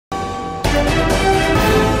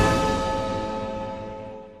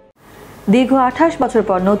দীর্ঘ 28 বছর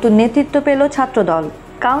পর নতুন নেতৃত্ব পেল ছাত্রদল।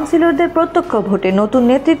 কাউন্সিলরদের প্রত্যক্ষ ভোটে নতুন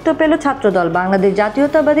নেতৃত্ব পেল ছাত্রদল। বাংলাদেশ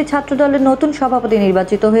জাতীয়তাবাদী ছাত্রদলের নতুন সভাপতি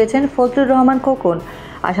নির্বাচিত হয়েছেন ফজলুর রহমান খোকন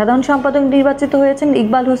আর সাধারণ সম্পাদক নির্বাচিত হয়েছেন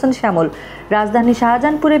ইকবাল হোসেন শ্যামল। রাজধানী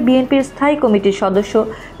শাহজাহানপুরে বিএনপির স্থায়ী কমিটির সদস্য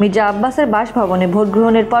মির্জা আব্বাসের বাসভবনে ভোট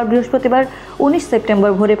গ্রহণের পর বৃহস্পতিবার 19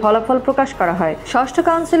 সেপ্টেম্বর ভোরে ফলাফল প্রকাশ করা হয়। ষষ্ঠ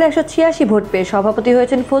কাউন্সিলে 186 ভোট পেয়ে সভাপতি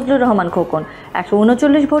হয়েছেন ফজলুর রহমান খোকন,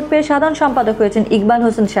 139 ভোট পেয়ে সাধারণ সম্পাদক হয়েছেন ইকবাল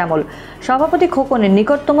হোসেন শ্যামল। সভাপতি খোকনের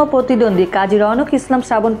নিকটতম প্রতিদ্বন্দ্বী কাজী রওনক ইসলাম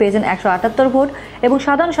শ্রাবণ পেয়েছেন 178 ভোট এবং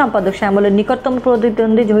সাধারণ সম্পাদক শ্যামলের নিকটতম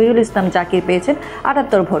প্রতিদ্বন্দ্বী জহিরুল ইসলাম জাকির পেয়েছেন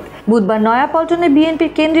 78 ভোট। বুধবার নয়াপল্টনে বিএনপির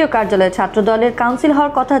কেন্দ্রীয় কার্যালয়ে ছাত্রদলের কাউন্সিল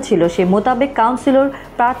হওয়ার কথা ছিল। সে মোতাবেক কাউন্সিলর,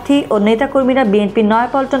 প্রার্থী ও নেতাকর্মীরা বিএনপির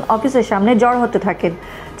নয়াপল্টন অফিসের সামনে জড়ো হতে থাকেন।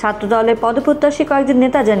 ছাত্রদলের পদপ্রত্যাশী কয়েকজন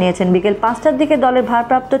নেতা জানিয়েছেন, বিকেল 5টার দিকে দলের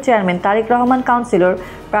ভারপ্রাপ্ত চেয়ারম্যান তারেক রহমান কাউন্সিলর,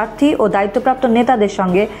 প্রার্থী ও দায়িত্বপ্রাপ্ত নেতাদের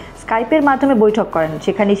সঙ্গে স্কাইপের মাধ্যমে বৈঠক করেন।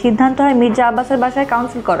 সেখানে সিদ্ধান্ত হয় মির্জা আব্বাসের বাসায়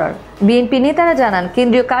কাউন্সিল করার। বিএনপি নেতারা জানান,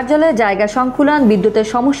 কেন্দ্রীয় কার্যালয়ে জায়গা সংকুলান, বিদ্যুতের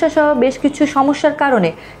সমস্যা সহ বেশ কিছু সমস্যার কারণে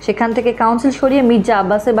সেখান থেকে কাউন্সিল সরিয়ে মির্জা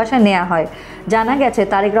আব্বাসের বাসায় নেওয়া হয়। জানা গেছে,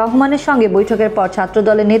 তারেক রহমানের সঙ্গে বৈঠকের পর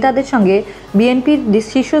ছাত্রদলের নেতাদের সঙ্গে বিএনপির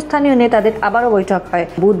শীর্ষস্থানীয় নেতাদের আবারও বৈঠক হয়।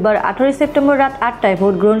 বুধবার 18 সেপ্টেম্বর রাত 8টায়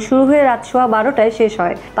ভোট গ্রহণ শুরু হয়ে রাত 12:15টায় শেষ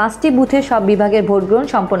হয়। 5টি বুথে সব বিভাগের ভোট গ্রহণ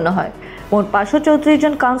সম্পন্ন হয়। মোট 534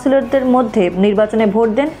 জন কাউন্সিলরদের মধ্যে নির্বাচনে ভোট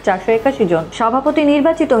দেন 481 জন। সভাপতি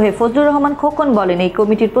নির্বাচিত হয়ে ফজলুর রহমান খোকন বলেন, এই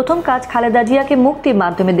কমিটির প্রথম কাজ খালেদা জিয়াকে মুক্তির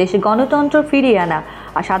মাধ্যমে দেশে গণতন্ত্র ফিরিয়ে আনা।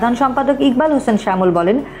 আর সাধারণ সম্পাদক ইকবাল হোসেন শ্যামল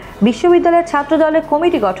বলেন, বিশ্ববিদ্যালয়ের ছাত্রদলের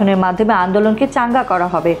কমিটি গঠনের মাধ্যমে আন্দোলনকে চাঙ্গা করা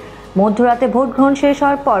হবে। মধ্যরাতে ভোট গ্রহণ শেষ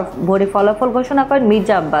হওয়ার পর ভোরে ফলাফল ঘোষণা করেন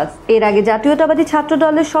মির্জা আব্বাস। এর আগে জাতীয়তাবাদী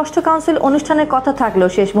ছাত্রদলের ষষ্ঠ কাউন্সিল অনুষ্ঠানের কথা থাকলেও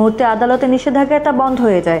শেষ মুহূর্তে আদালতের নিষেধাজ্ঞায় তা বন্ধ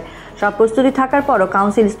হয়ে যায়। সব প্রস্তুতি থাকার পরও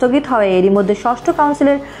কাউন্সিল স্থগিত হওয়ায় এরই মধ্যে ষষ্ঠ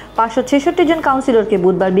কাউন্সিলের 566 জন কাউন্সিলরকে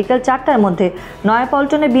বুধবার বিকেল 4টার মধ্যে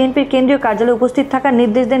নয়াপল্টনে বিএনপির কেন্দ্রীয় কার্যালয়ে উপস্থিত থাকার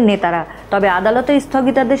নির্দেশ দেন নেতারা। তবে আদালতের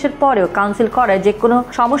স্থগিতাদেশের পরেও কাউন্সিল করায় যে কোনো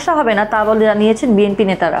সমস্যা হবে না তা বলে জানিয়েছেন বিএনপি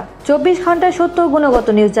নেতারা। 24 ঘন্টায় সত্য ও গুণগত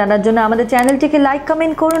নিউজ জানার জন্য আমাদের চ্যানেলটিকে লাইক,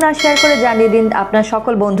 কমেন্ট করুন আর শেয়ার করে জানিয়ে দিন আপনার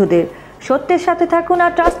সকল বন্ধুদের। সত্যের সাথে থাকুন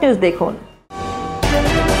আর ট্রাস্ট নিউজ দেখুন।